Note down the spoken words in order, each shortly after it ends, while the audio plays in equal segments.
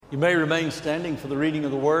You may remain standing for the reading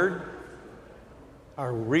of the Word.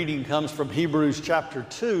 Our reading comes from Hebrews chapter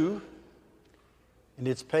 2, and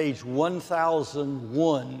it's page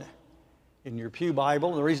 1001 in your pew Bible.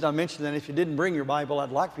 And the reason I mention that, if you didn't bring your Bible,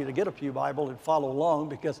 I'd like for you to get a pew Bible and follow along,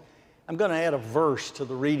 because I'm going to add a verse to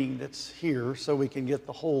the reading that's here so we can get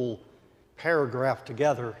the whole paragraph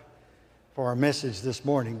together for our message this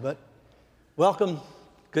morning. But welcome,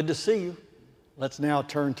 good to see you. Let's now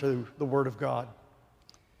turn to the Word of God.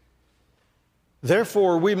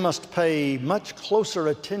 Therefore, we must pay much closer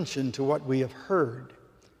attention to what we have heard,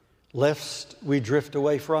 lest we drift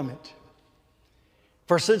away from it.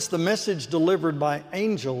 For since the message delivered by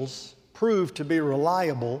angels proved to be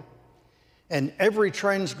reliable, and every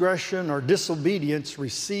transgression or disobedience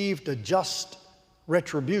received a just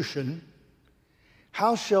retribution,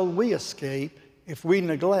 how shall we escape if we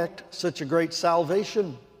neglect such a great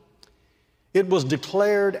salvation? It was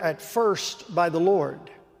declared at first by the Lord,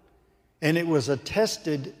 and it was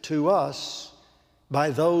attested to us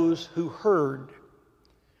by those who heard,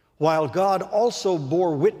 while God also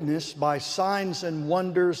bore witness by signs and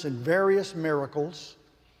wonders and various miracles,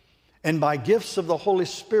 and by gifts of the Holy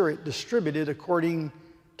Spirit distributed according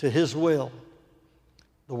to His will.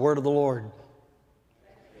 The word of the Lord.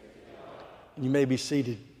 You may be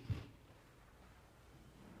seated.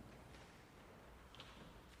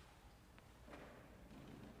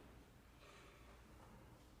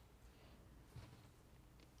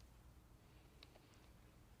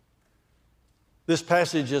 This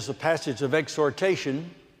passage is a passage of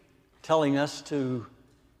exhortation, telling us to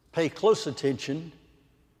pay close attention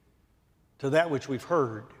to that which we've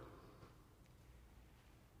heard.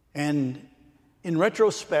 And in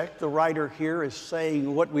retrospect, the writer here is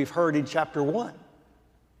saying what we've heard in chapter 1.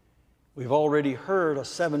 We've already heard a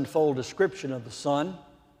sevenfold description of the Son.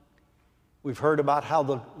 We've heard about how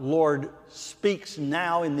the Lord speaks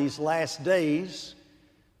now in these last days.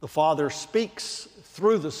 The Father speaks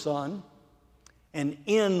through the Son and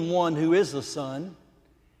in one who is the Son.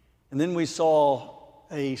 And then we saw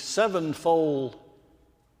a sevenfold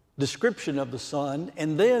description of the Son,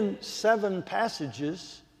 and then 7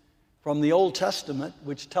 passages from the Old Testament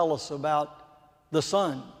which tell us about the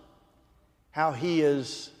Son, how He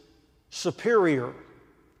is superior,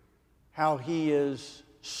 how He is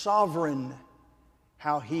sovereign,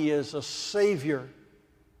 how He is a Savior.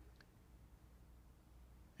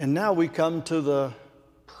 And now we come to the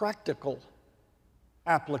practical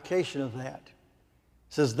application of that. It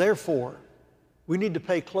says, therefore, we need to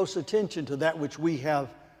pay close attention to that which we have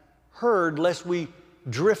heard, lest we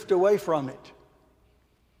drift away from it.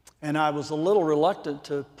 And I was a little reluctant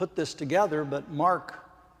to put this together, but Mark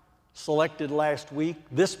selected last week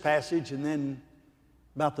this passage, and then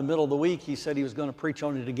about the middle of the week he said he was going to preach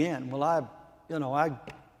on it again. Well, I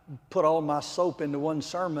put all my soap into one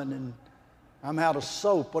sermon, and I'm out of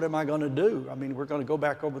soap. What am I going to do? I mean, we're going to go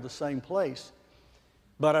back over the same place.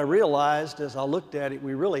 But I realized as I looked at it,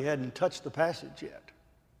 we really hadn't touched the passage yet.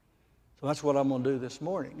 So that's what I'm going to do this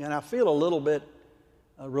morning. And I feel a little bit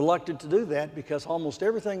reluctant to do that, because almost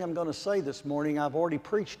everything I'm going to say this morning I've already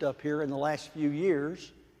preached up here in the last few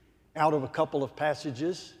years out of a couple of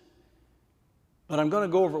passages. But I'm going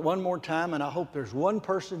to go over it one more time, and I hope there's one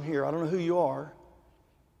person here, I don't know who you are,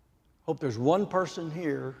 hope there's one person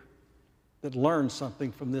here that learned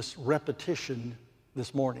something from this repetition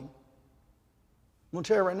this morning. I'm going to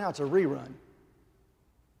tell you right now, it's a rerun.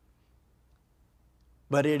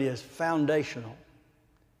 But it is foundational.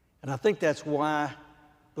 And I think that's why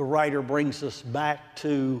the writer brings us back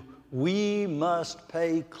to, we must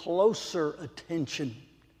pay closer attention,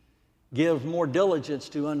 give more diligence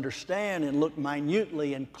to understand and look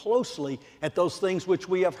minutely and closely at those things which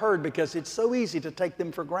we have heard, because it's so easy to take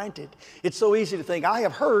them for granted. It's so easy to think, I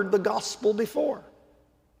have heard the gospel before.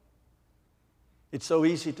 It's so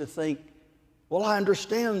easy to think, well, I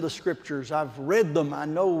understand the Scriptures. I've read them. I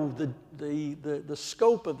know the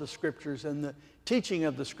scope of the Scriptures and the teaching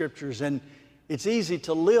of the Scriptures. And it's easy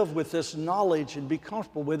to live with this knowledge and be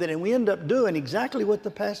comfortable with it. And we end up doing exactly what the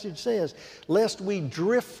passage says, lest we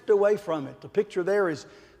drift away from it. The picture there is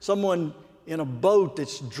someone in a boat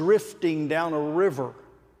that's drifting down a river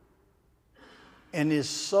and is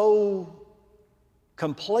so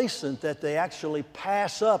complacent that they actually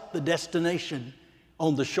pass up the destination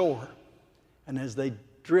on the shore. And as they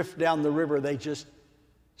drift down the river, they just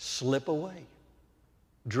slip away,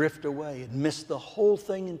 drift away, and miss the whole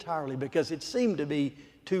thing entirely, because it seemed to be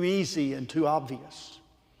too easy and too obvious.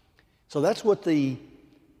 So that's what the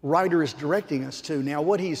writer is directing us to. Now,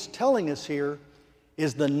 what he's telling us here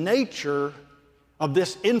is the nature of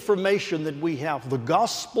this information that we have. The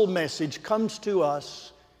gospel message comes to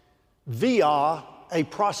us via a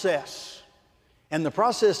process. And the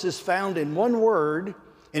process is found in one word,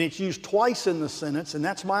 and it's used twice in the sentence, and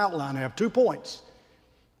that's my outline. I have 2 points.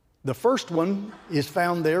 The first one is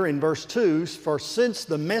found there in verse 2, for since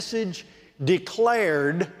the message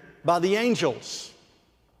declared by the angels.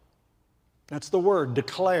 That's the word,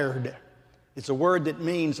 declared. It's a word that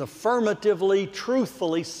means affirmatively,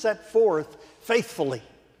 truthfully set forth, faithfully.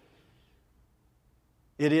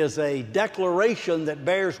 It is a declaration that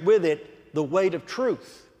bears with it the weight of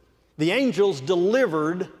truth. The angels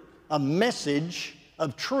delivered a message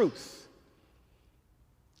of truth.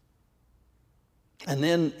 And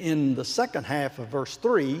then in the second half of verse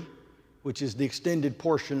 3, which is the extended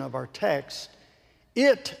portion of our text,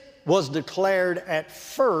 it was declared at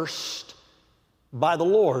first by the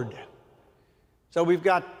Lord. So we've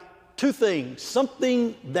got 2 things,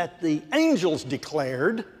 something that the angels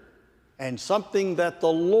declared and something that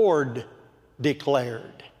the Lord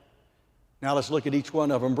declared. Now let's look at each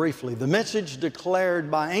one of them briefly. The message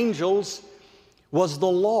declared by angels was the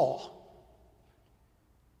law.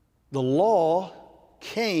 The law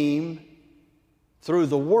came through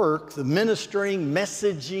the work, the ministering,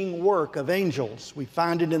 messaging work of angels. We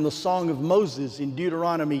find it in the Song of Moses in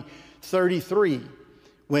Deuteronomy 33,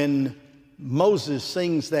 when Moses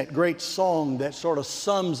sings that great song that sort of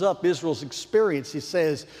sums up Israel's experience. He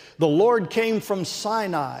says, "The Lord came from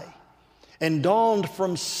Sinai and dawned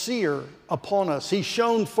from Seir upon us. He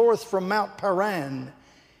shone forth from Mount Paran.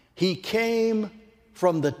 He came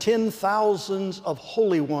from the 10,000s of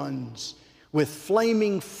holy ones with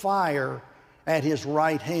flaming fire at his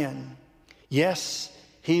right hand. Yes,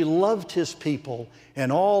 he loved his people,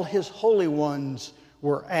 and all his holy ones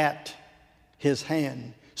were at his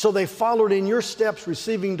hand." So they followed in your steps,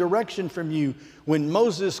 receiving direction from you when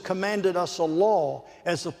Moses commanded us a law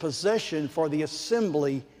as a possession for the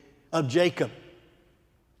assembly of Jacob.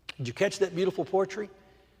 Did you catch that beautiful poetry?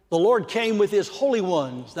 The Lord came with his holy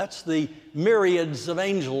ones. That's the myriads of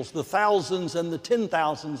angels, the thousands and the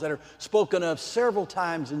 10,000s that are spoken of several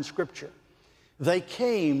times in Scripture. They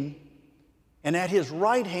came, and at his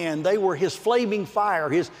right hand, they were his flaming fire,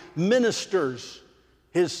 his ministers,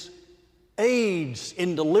 his aids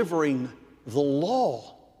in delivering the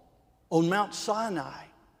law on Mount Sinai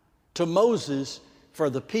to Moses for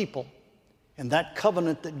the people. And that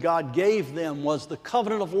covenant that God gave them was the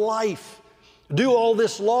covenant of life. Do all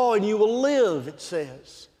this law and you will live, it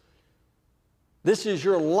says. This is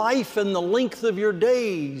your life and the length of your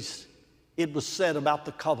days, it was said about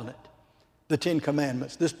the covenant, the 10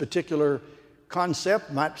 Commandments. This particular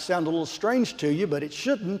concept might sound a little strange to you, but it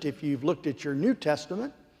shouldn't if you've looked at your New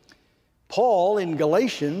Testament. Paul in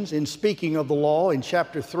Galatians, in speaking of the law in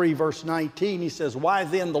chapter 3, verse 19, he says, "Why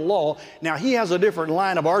then the law?" Now he has a different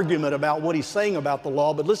line of argument about what he's saying about the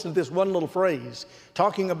law, but listen to this one little phrase.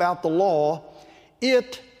 Talking about the law,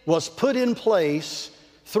 it was put in place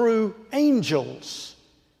through angels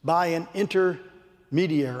by an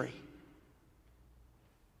intermediary.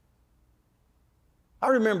 I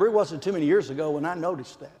remember it wasn't too many years ago when I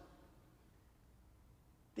noticed that.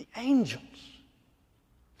 The angels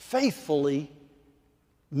faithfully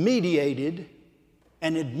mediated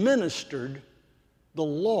and administered the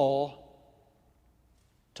law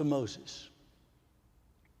to Moses.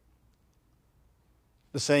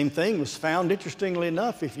 The same thing was found, interestingly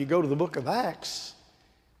enough, if you go to the book of Acts.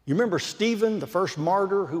 You remember Stephen, the first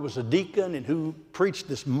martyr who was a deacon and who preached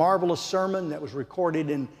this marvelous sermon that was recorded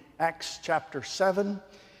in Acts chapter 7.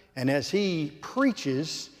 And as he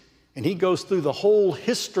preaches, and he goes through the whole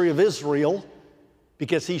history of Israel,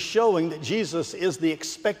 because he's showing that Jesus is the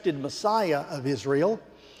expected Messiah of Israel.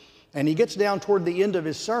 And he gets down toward the end of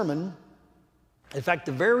his sermon, in fact,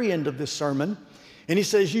 the very end of this sermon, and he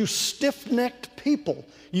says, "You stiff-necked people,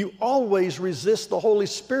 you always resist the Holy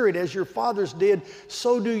Spirit as your fathers did,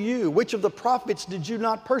 so do you. Which of the prophets did you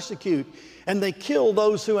not persecute? And they killed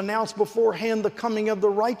those who announced beforehand the coming of the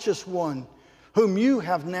righteous one, whom you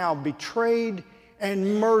have now betrayed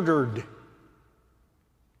and murdered."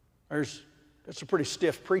 That's a pretty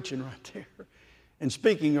stiff preaching right there. And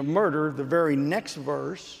speaking of murder, the very next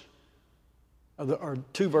verse, or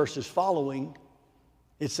 2 verses following,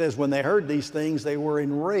 it says, "When they heard these things, they were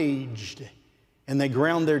enraged, and they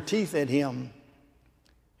ground their teeth at him.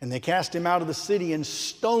 And they cast him out of the city and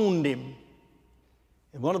stoned him."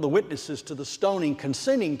 And one of the witnesses to the stoning,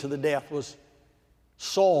 consenting to the death, was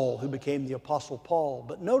Saul, who became the Apostle Paul.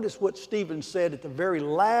 But notice what Stephen said at the very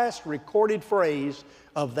last recorded phrase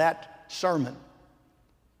of that sermon,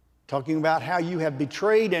 talking about how you have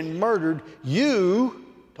betrayed and murdered, you,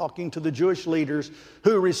 talking to the Jewish leaders,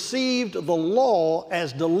 who received the law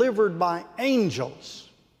as delivered by angels.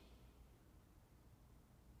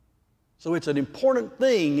 So it's an important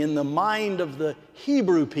thing in the mind of the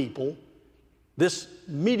Hebrew people, this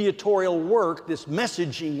mediatorial work, this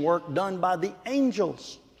messaging work done by the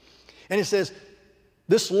angels. And it says,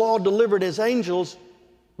 this law delivered as angels,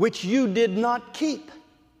 which you did not keep.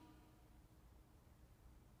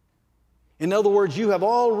 In other words, you have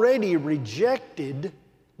already rejected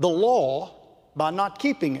the law by not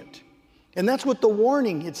keeping it. And that's what the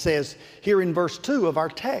warning it says here in verse 2 of our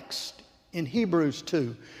text in Hebrews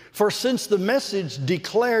 2. For since the message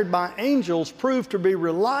declared by angels proved to be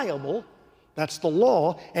reliable, that's the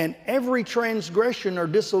law, and every transgression or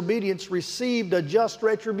disobedience received a just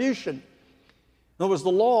retribution. In other words, the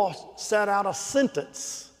law set out a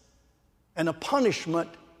sentence and a punishment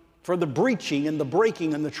for the breaching and the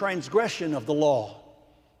breaking and the transgression of the law.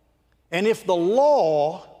 And if the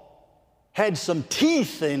law had some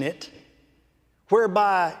teeth in it,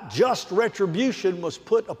 whereby just retribution was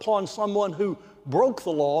put upon someone who broke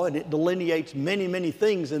the law, and it delineates many, many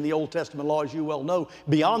things in the Old Testament law, as you well know,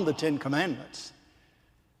 beyond the Ten Commandments.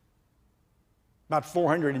 About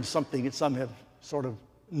 400 and something, and some have sort of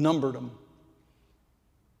numbered them.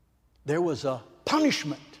 There was a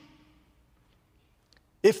punishment.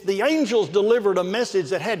 If the angels delivered a message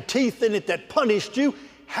that had teeth in it that punished you,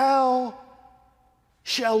 how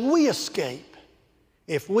shall we escape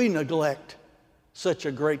if we neglect such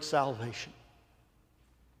a great salvation?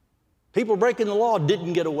 People breaking the law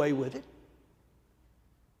didn't get away with it.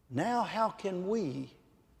 Now how can we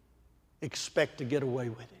expect to get away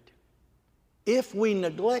with it? If we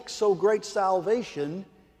neglect so great salvation,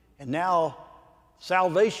 and now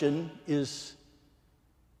salvation is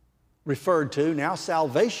referred to, now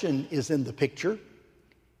salvation is in the picture.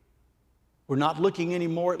 We're not looking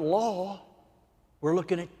anymore at law, we're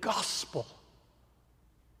looking at gospel.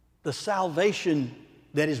 The salvation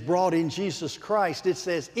that is brought in Jesus Christ, it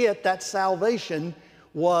says that salvation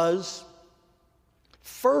was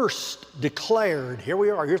first declared. Here we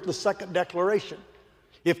are, here's the second declaration.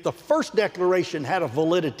 If the first declaration had a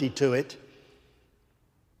validity to it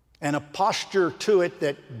and a posture to it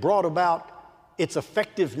that brought about its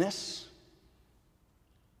effectiveness,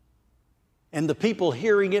 and the people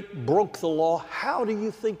hearing it broke the law, how do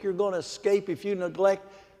you think you're going to escape if you neglect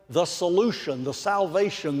the solution, the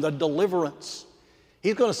salvation, the deliverance?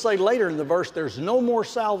 He's going to say later in the verse, there's no more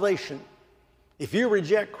salvation. If you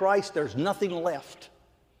reject Christ, there's nothing left.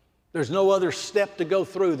 There's no other step to go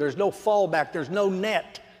through. There's no fallback. There's no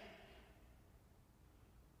net.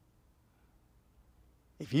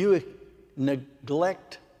 If you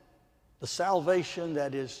neglect the salvation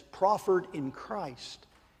that is proffered in Christ,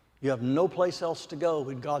 you have no place else to go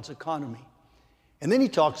in God's economy. And then he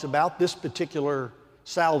talks about this particular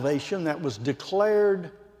salvation that was declared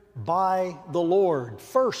by the Lord,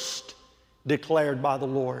 first declared by the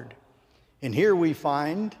Lord. And here we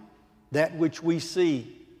find that which we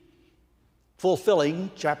see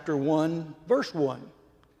fulfilling chapter 1, verse 1,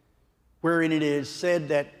 wherein it is said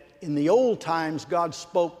that in the old times God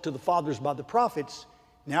spoke to the fathers by the prophets.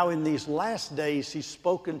 Now in these last days He's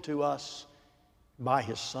spoken to us by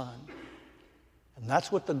His Son. And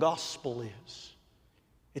that's what the gospel is.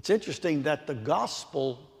 It's interesting that the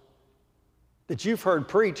gospel that you've heard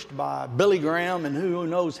preached by Billy Graham and who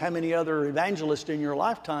knows how many other evangelists in your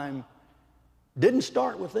lifetime didn't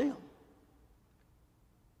start with them.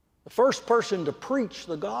 The first person to preach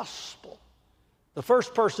the gospel, the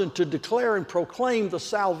first person to declare and proclaim the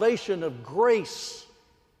salvation of grace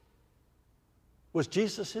was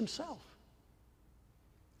Jesus Himself.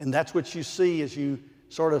 And that's what you see as you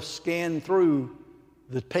sort of scan through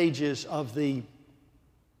the pages of the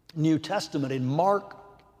New Testament. In Mark,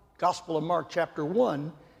 Gospel of Mark chapter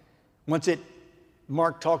 1,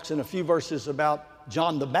 Mark talks in a few verses about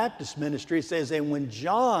John the Baptist's ministry. It says, and when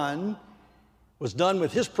John was done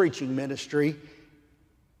with his preaching ministry,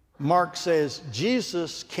 Mark says,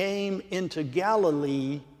 Jesus came into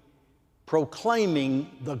Galilee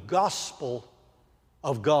proclaiming the gospel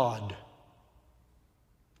of God,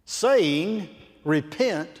 saying,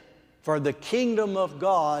 repent, for the kingdom of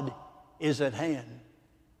God is at hand.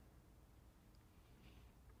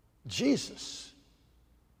 Jesus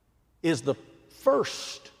is the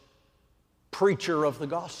first preacher of the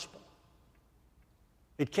gospel.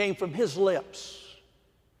 It came from His lips.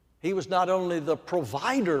 He was not only the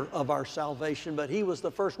provider of our salvation, but He was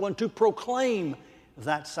the first one to proclaim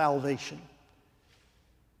that salvation.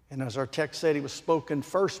 And as our text said, He was spoken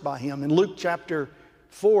first by Him. In Luke chapter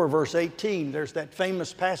 4, verse 18, there's that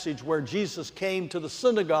famous passage where Jesus came to the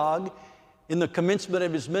synagogue in the commencement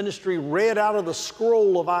of His ministry, read out of the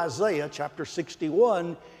scroll of Isaiah, chapter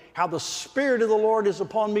 61, how the Spirit of the Lord is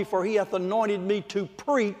upon me, for He hath anointed me to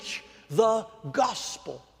preach the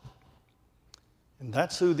gospel. And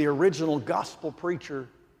that's who the original gospel preacher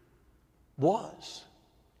was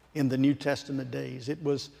in the New Testament days. It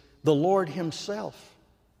was the Lord himself.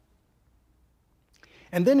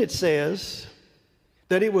 And then it says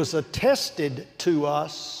that it was attested to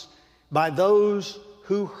us by those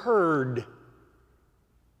who heard.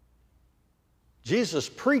 Jesus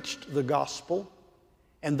preached the gospel,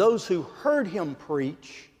 and those who heard him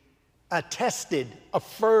preach attested,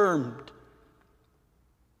 affirmed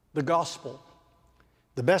the gospel.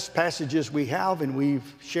 The best passages we have, and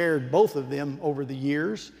we've shared both of them over the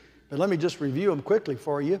years, but let me just review them quickly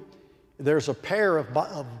for you. There's a pair of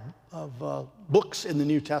books in the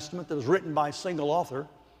New Testament that was written by a single author,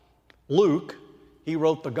 Luke. He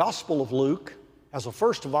wrote the Gospel of Luke as a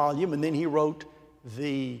first volume, and then he wrote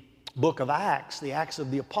the book of Acts, the Acts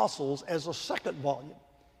of the Apostles, as a second volume.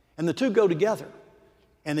 And the two go together.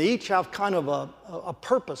 And they each have kind of a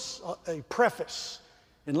purpose, a preface.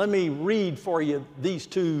 And let me read for you these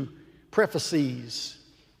two prefaces.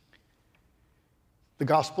 The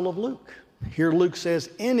Gospel of Luke. Here Luke says,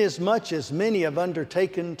 "Inasmuch as many have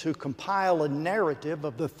undertaken to compile a narrative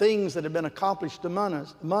of the things that have been accomplished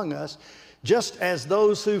among us, just as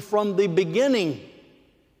those who from the beginning,"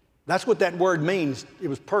 that's what that word means. It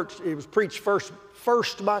was preached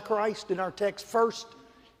first by Christ in our text, first.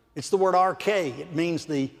 It's the word arche. It means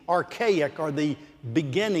the archaic, or the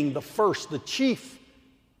beginning, the first, the chief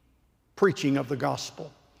preaching of the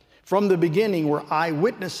gospel. "From the beginning were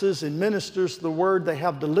eyewitnesses and ministers to the word, they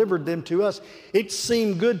have delivered them to us. It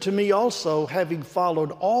seemed good to me also, having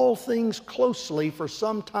followed all things closely for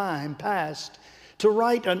some time past, to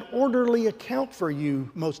write an orderly account for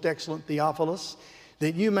you, most excellent Theophilus,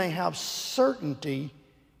 that you may have certainty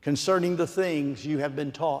concerning the things you have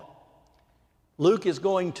been taught." Luke is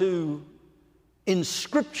going to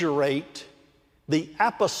inscripturate the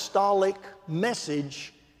apostolic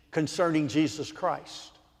message concerning Jesus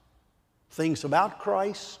Christ. Things about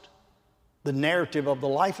Christ, the narrative of the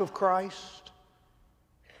life of Christ,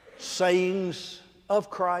 sayings of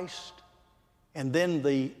Christ, and then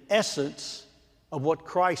the essence of what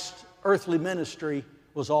Christ's earthly ministry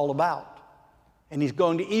was all about. And he's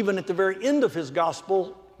going to, even at the very end of his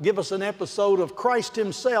gospel, give us an episode of Christ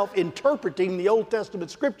himself interpreting the Old Testament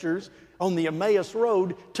scriptures on the Emmaus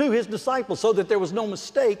Road to his disciples, so that there was no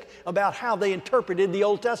mistake about how they interpreted the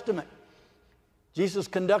Old Testament. Jesus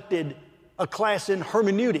conducted a class in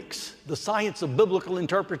hermeneutics, the science of biblical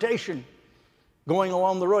interpretation, going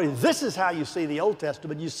along the road. This is how you see the Old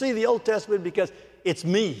Testament. You see the Old Testament because it's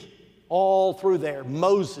me all through there.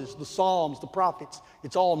 Moses, the Psalms, the prophets,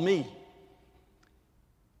 it's all me.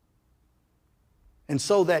 And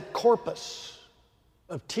so that corpus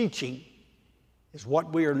of teaching is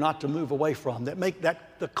what we are not to move away from.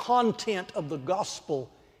 That the content of the gospel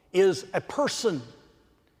is a person.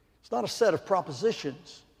 It's not a set of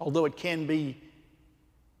propositions, although it can be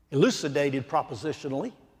elucidated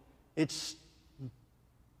propositionally. It's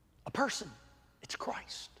a person. It's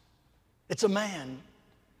Christ. It's a man.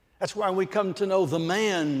 That's why we come to know the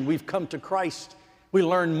man. We've come to Christ. We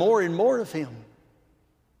learn more and more of him.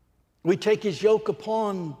 We take his yoke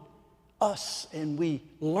upon us and we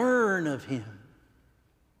learn of him.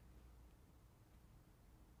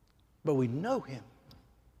 But we know him.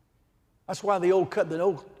 That's why the Old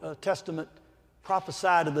Testament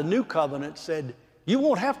prophesied of the New Covenant said, you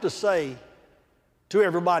won't have to say to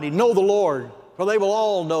everybody, know the Lord, for they will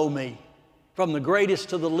all know me, from the greatest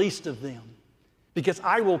to the least of them. Because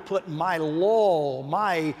I will put my law,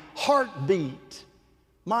 my heartbeat,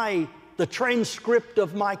 the transcript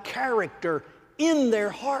of my character in their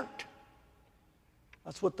heart.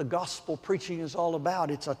 That's what the gospel preaching is all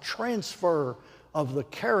about. It's a transfer of the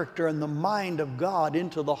character and the mind of God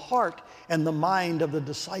into the heart and the mind of the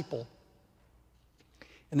disciple.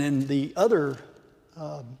 And then the other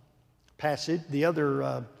passage, the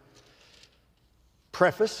other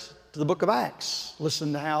preface to the book of Acts.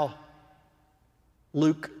 Listen to how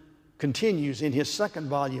Luke continues in his second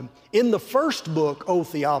volume. In the first book, O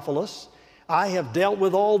Theophilus, I have dealt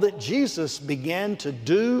with all that Jesus began to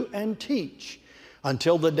do and teach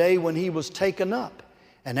until the day when he was taken up,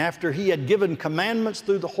 and after he had given commandments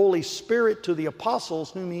through the Holy Spirit to the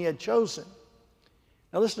apostles whom he had chosen.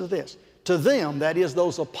 Now listen to this. To them, that is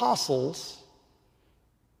those apostles,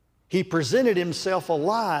 he presented himself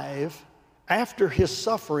alive after his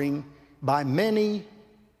suffering by many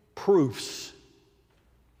proofs.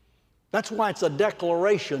 That's why it's a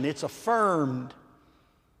declaration. It's affirmed.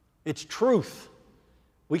 It's truth.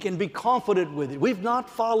 We can be confident with it. We've not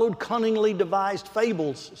followed cunningly devised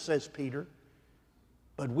fables, says Peter,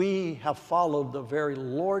 but we have followed the very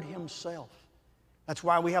Lord himself. That's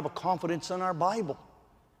why we have a confidence in our Bible.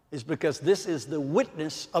 is because this is the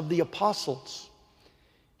witness of the apostles.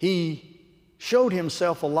 He showed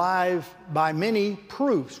himself alive by many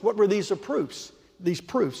proofs. What were these proofs? These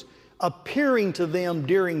proofs, appearing to them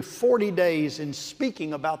during 40 days and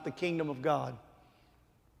speaking about the kingdom of God.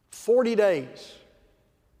 40 days,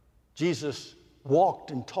 Jesus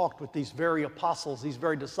walked and talked with these very apostles, these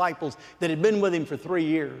very disciples that had been with him for 3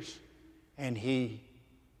 years. And he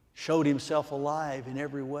showed himself alive in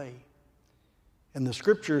every way. And the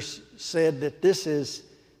scriptures said that this is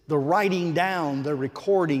the writing down, the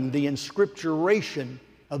recording, the inscripturation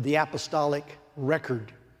of the apostolic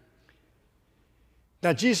record.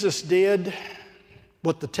 Now, Jesus did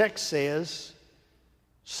what the text says,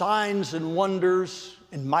 signs and wonders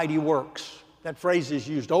and mighty works. That phrase is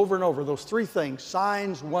used over and over, those three things,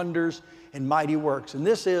 signs, wonders, and mighty works. And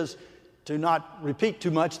this is, to not repeat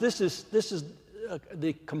too much, this is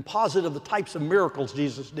the composite of the types of miracles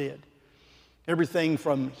Jesus did. Everything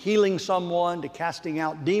from healing someone to casting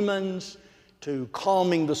out demons, to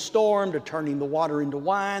calming the storm, to turning the water into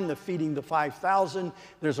wine, the feeding the 5,000.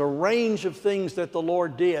 There's a range of things that the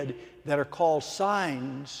Lord did that are called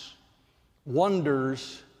signs,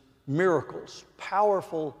 wonders, miracles,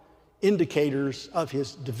 powerful indicators of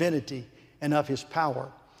His divinity and of His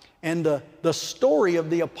power. And the story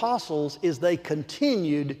of the apostles is they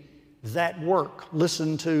continued that work.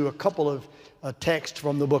 Listen to a couple of texts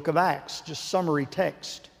from the book of Acts, just summary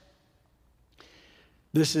text.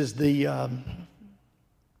 This is the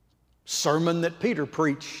sermon that Peter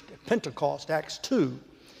preached at Pentecost, Acts 2.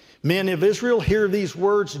 Men of Israel, hear these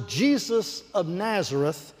words, Jesus of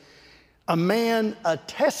Nazareth, a man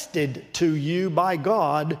attested to you by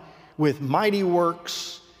God with mighty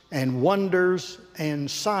works and wonders and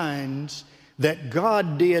signs that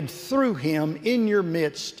God did through him in your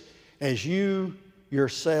midst, as you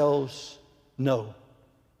yourselves know.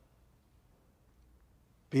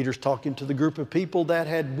 Peter's talking to the group of people that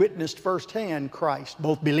had witnessed firsthand Christ,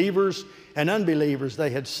 both believers and unbelievers. They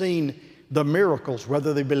had seen the miracles.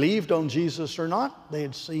 Whether they believed on Jesus or not, they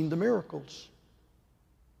had seen the miracles.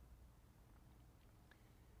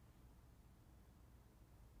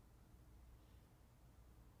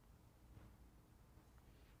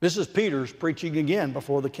 This is Peter's preaching again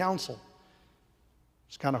before the council.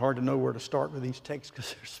 It's kind of hard to know where to start with these texts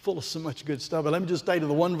because they're full of so much good stuff. But let me just stay to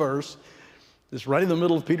the one verse. It's right in the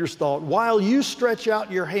middle of Peter's thought. While you stretch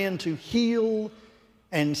out your hand to heal,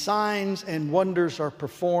 and signs and wonders are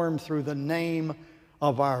performed through the name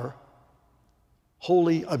of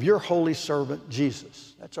your holy servant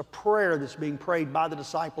Jesus. That's a prayer that's being prayed by the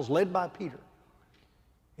disciples, led by Peter,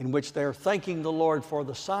 in which they're thanking the Lord for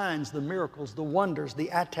the signs, the miracles, the wonders, the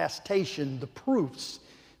attestation, the proofs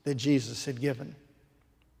that Jesus had given.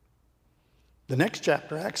 The next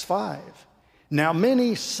chapter, Acts 5. Now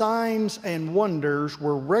many signs and wonders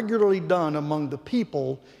were regularly done among the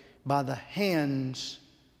people by the hands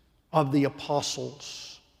of the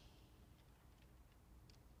apostles.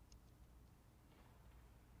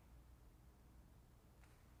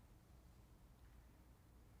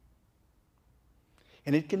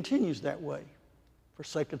 And it continues that way. For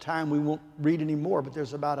sake of time, we won't read any more, but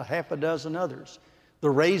there's about a half a dozen others. The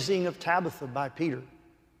raising of Tabitha by Peter,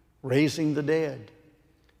 raising the dead.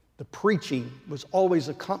 The preaching was always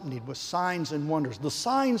accompanied with signs and wonders. The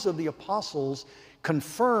signs of the apostles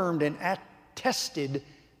confirmed and attested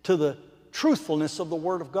to the truthfulness of the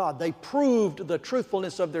Word of God. They proved the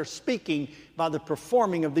truthfulness of their speaking by the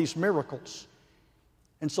performing of these miracles.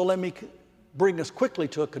 And so let me bring us quickly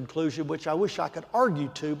to a conclusion, which I wish I could argue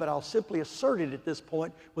to, but I'll simply assert it at this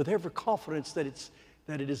point with every confidence that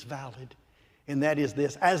it is valid. And that is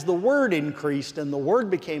this: as the Word increased and the Word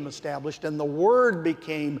became established and the Word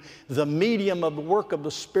became the medium of the work of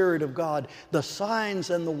the Spirit of God, the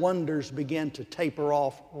signs and the wonders began to taper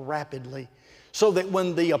off rapidly. So that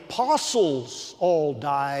when the apostles all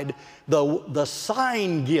died, the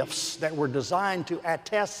sign gifts that were designed to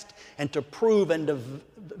attest and to prove and to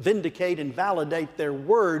vindicate and validate their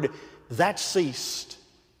word, that ceased.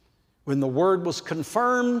 When the word was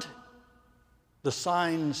confirmed, the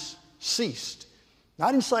signs ceased. Now,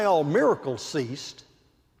 I didn't say all miracles ceased.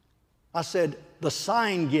 I said the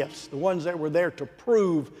sign gifts, the ones that were there to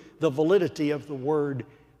prove the validity of the word,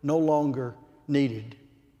 no longer needed.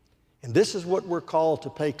 And this is what we're called to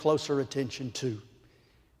pay closer attention to.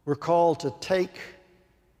 We're called to take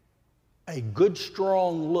a good,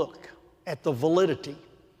 strong look at the validity,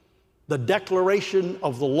 the declaration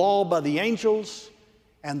of the law by the angels,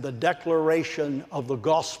 and the declaration of the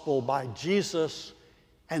gospel by Jesus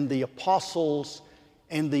and the apostles,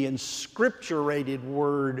 and the inscripturated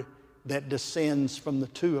word that descends from the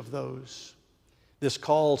two of those. This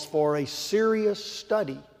calls for a serious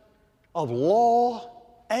study of law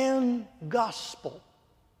and gospel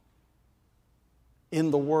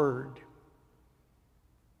in the Word.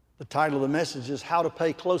 The title of the message is How to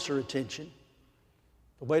Pay Closer Attention.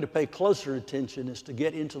 The way to pay closer attention is to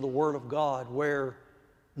get into the Word of God, where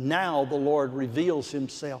now the Lord reveals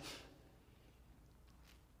Himself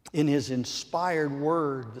in His inspired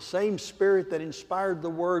Word. The same Spirit that inspired the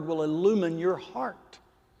Word will illumine your heart.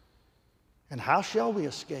 And how shall we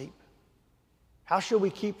escape? How shall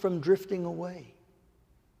we keep from drifting away?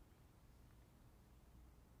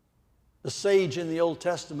 The sage in the Old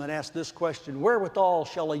Testament asked this question: wherewithal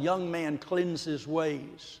shall a young man cleanse his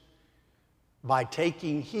ways? By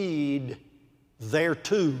taking heed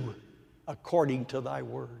thereto according to thy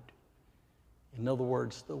word. In other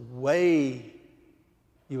words, the way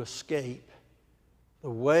you escape,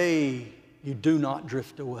 the way you do not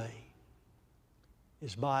drift away,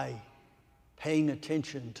 is by paying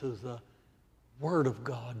attention to the Word of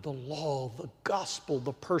God, the law, the gospel,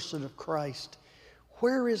 the person of Christ.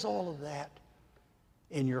 Where is all of that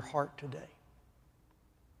in your heart today?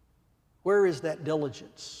 Where is that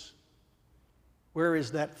diligence? Where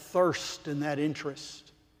is that thirst and that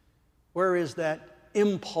interest? Where is that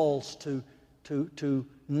impulse to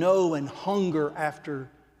know and hunger after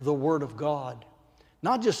the Word of God?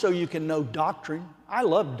 Not just so you can know doctrine. I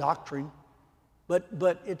love doctrine. But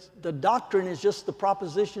the doctrine is just the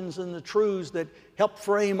propositions and the truths that help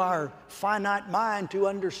frame our finite mind to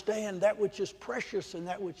understand that which is precious and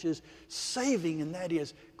that which is saving, and that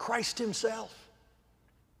is Christ Himself.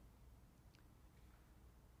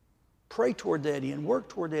 Pray toward that and work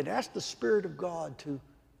toward that. Ask the Spirit of God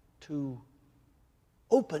to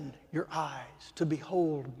open your eyes to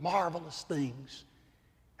behold marvelous things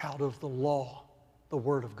out of the law, the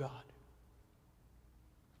Word of God.